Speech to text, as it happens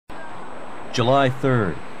July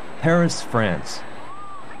 3rd, Paris, France.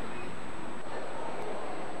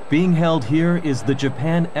 Being held here is the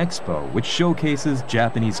Japan Expo, which showcases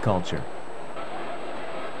Japanese culture.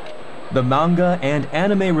 The manga and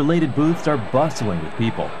anime-related booths are bustling with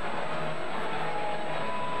people.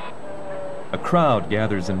 A crowd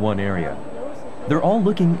gathers in one area. They're all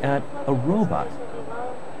looking at a robot.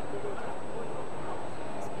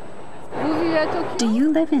 Do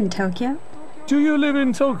you live in Tokyo? Do you live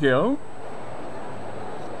in Tokyo?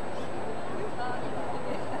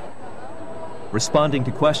 Responding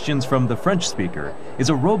to questions from the French speaker is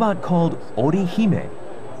a robot called Orihime.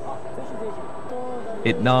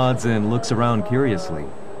 It nods and looks around curiously.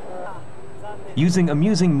 Using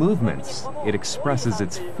amusing movements, it expresses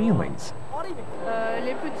its feelings.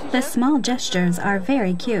 The small gestures are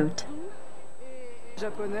very cute.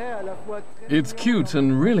 It's cute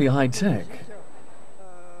and really high-tech.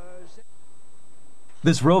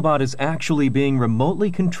 This robot is actually being remotely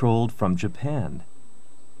controlled from Japan.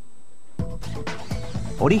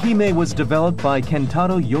 Orihime was developed by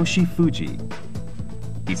Kentaro Yoshifuji.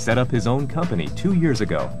 He set up his own company 2 years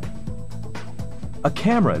ago. A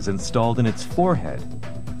camera is installed in its forehead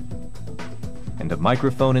and a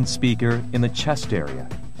microphone and speaker in the chest area.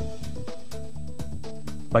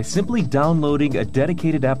 By simply downloading a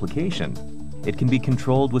dedicated application, it can be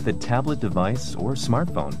controlled with a tablet device or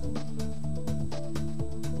smartphone.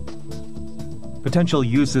 Potential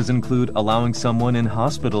uses include allowing someone in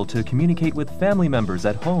hospital to communicate with family members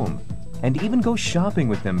at home and even go shopping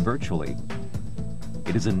with them virtually.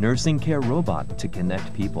 It is a nursing care robot to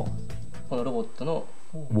connect people.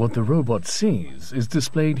 What the robot sees is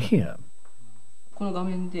displayed here.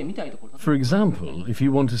 For example, if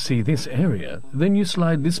you want to see this area, then you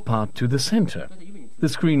slide this part to the center. The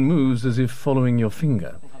screen moves as if following your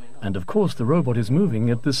finger. And of course the robot is moving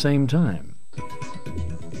at the same time.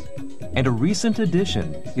 And a recent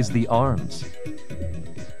addition is the arms.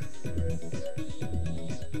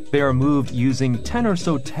 They are moved using 10 or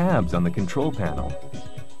so tabs on the control panel.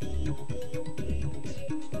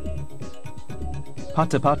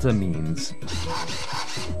 Pata-pata means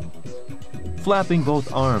flapping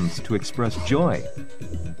both arms to express joy.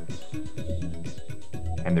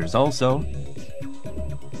 And there's also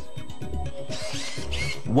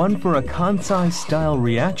one for a Kansai-style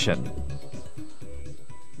reaction.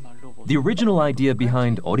 The original idea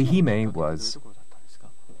behind Orihime was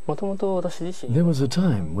there was a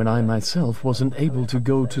time when I myself wasn't able to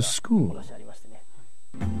go to school.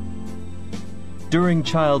 During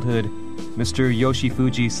childhood, Mr.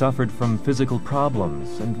 Yoshifuji suffered from physical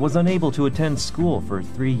problems and was unable to attend school for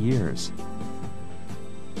 3 years.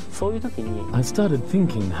 I started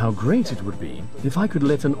thinking how great it would be if I could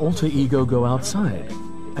let an alter ego go outside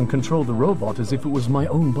and control the robot as if it was my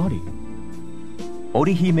own body.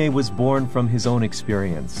 Orihime was born from his own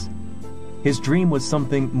experience. His dream was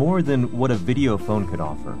something more than what a video phone could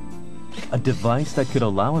offer, a device that could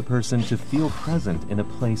allow a person to feel present in a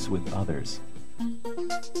place with others.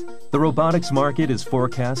 The robotics market is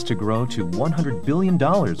forecast to grow to $100 billion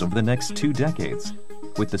over the next 2 decades,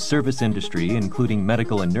 with the service industry, including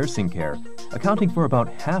medical and nursing care, accounting for about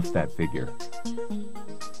half that figure.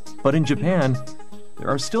 But in Japan, there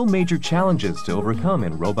are still major challenges to overcome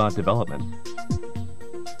in robot development.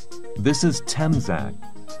 This is Temzak,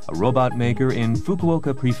 a robot maker in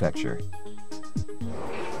Fukuoka Prefecture.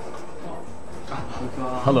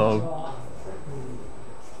 Hello.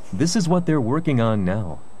 This is what they're working on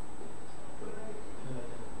now.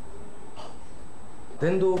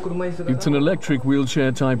 It's an electric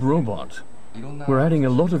wheelchair-type robot. We're adding a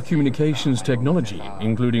lot of communications technology,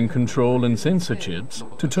 including control and sensor chips,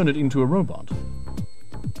 to turn it into a robot.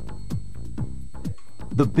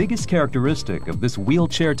 The biggest characteristic of this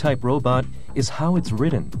wheelchair-type robot is how it's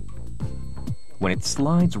ridden. When it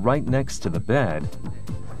slides right next to the bed,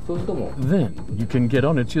 then you can get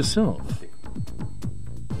on it yourself.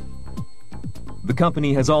 The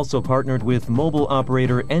company has also partnered with mobile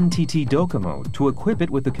operator NTT Docomo to equip it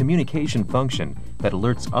with a communication function that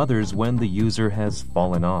alerts others when the user has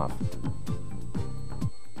fallen off.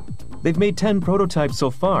 They've made 10 prototypes so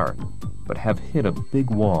far, but have hit a big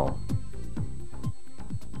wall.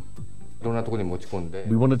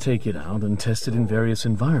 We want to take it out and test it in various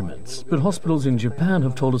environments, but hospitals in Japan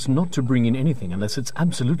have told us not to bring in anything unless it's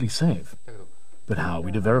absolutely safe. But how are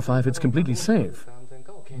we to verify if it's completely safe?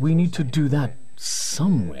 We need to do that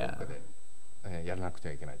somewhere.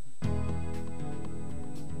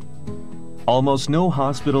 Almost no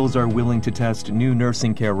hospitals are willing to test new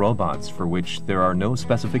nursing care robots for which there are no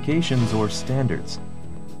specifications or standards.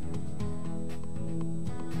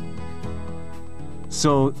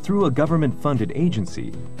 So, through a government-funded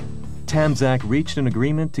agency, Tamzak reached an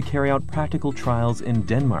agreement to carry out practical trials in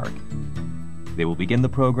Denmark. They will begin the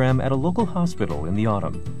program at a local hospital in the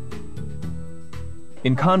autumn.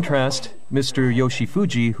 In contrast, Mr.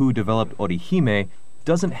 Yoshifuji, who developed Orihime,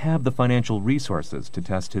 doesn't have the financial resources to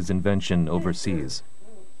test his invention overseas.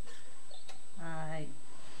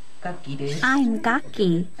 I'm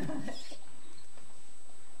Gaki.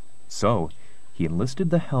 So, he enlisted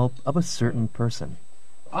the help of a certain person.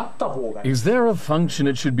 Is there a function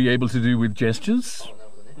it should be able to do with gestures?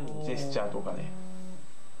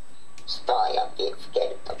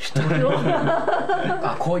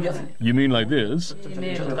 You mean like this?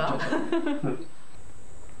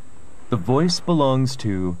 The voice belongs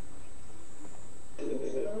to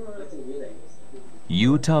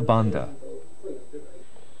Yuta Banda.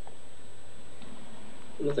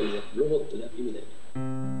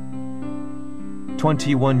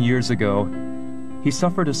 21 years ago, he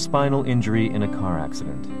suffered a spinal injury in a car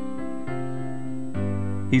accident.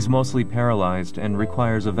 He's mostly paralyzed and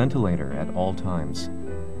requires a ventilator at all times.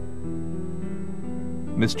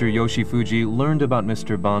 Mr. Yoshifuji learned about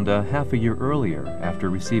Mr. Banda half a year earlier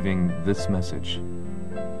after receiving this message.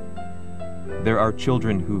 There are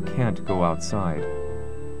children who can't go outside.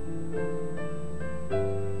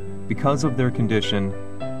 Because of their condition,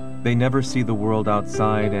 they never see the world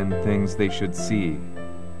outside and things they should see,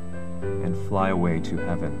 and fly away to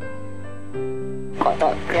heaven.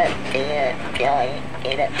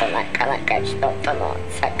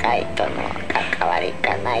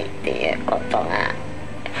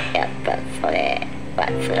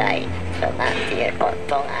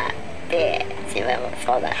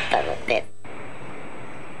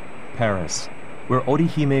 Paris, where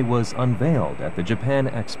Orihime was unveiled at the Japan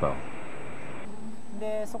Expo.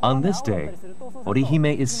 On this day,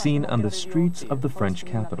 Orihime is seen on the streets of the French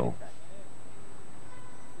capital.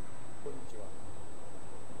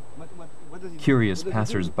 Curious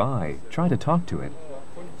passers-by try to talk to it.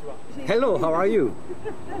 Hello, how are you?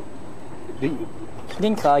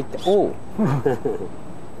 Oh,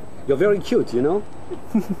 you're very cute, you know?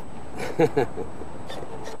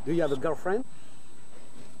 Do you have a girlfriend?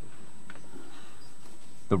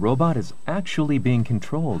 The robot is actually being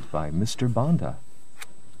controlled by Mr. Banda.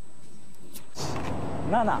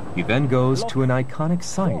 He then goes to an iconic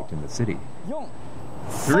site in the city.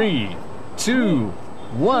 3, 2,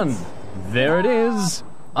 1. There it is.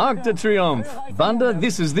 Arc de Triomphe. Banda,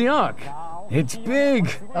 this is the Arc. It's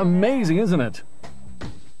big. Amazing, isn't it?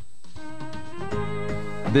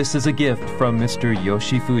 This is a gift from Mr.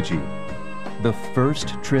 Yoshifuji. The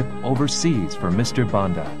first trip overseas for Mr.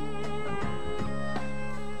 Banda.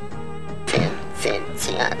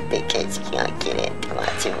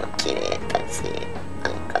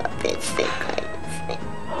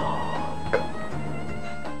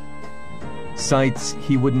 Sights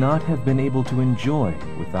he would not have been able to enjoy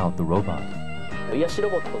without the robot.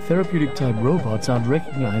 Therapeutic-type robots aren't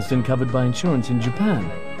recognized and covered by insurance in Japan.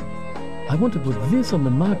 I want to put this on the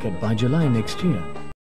market by July next year.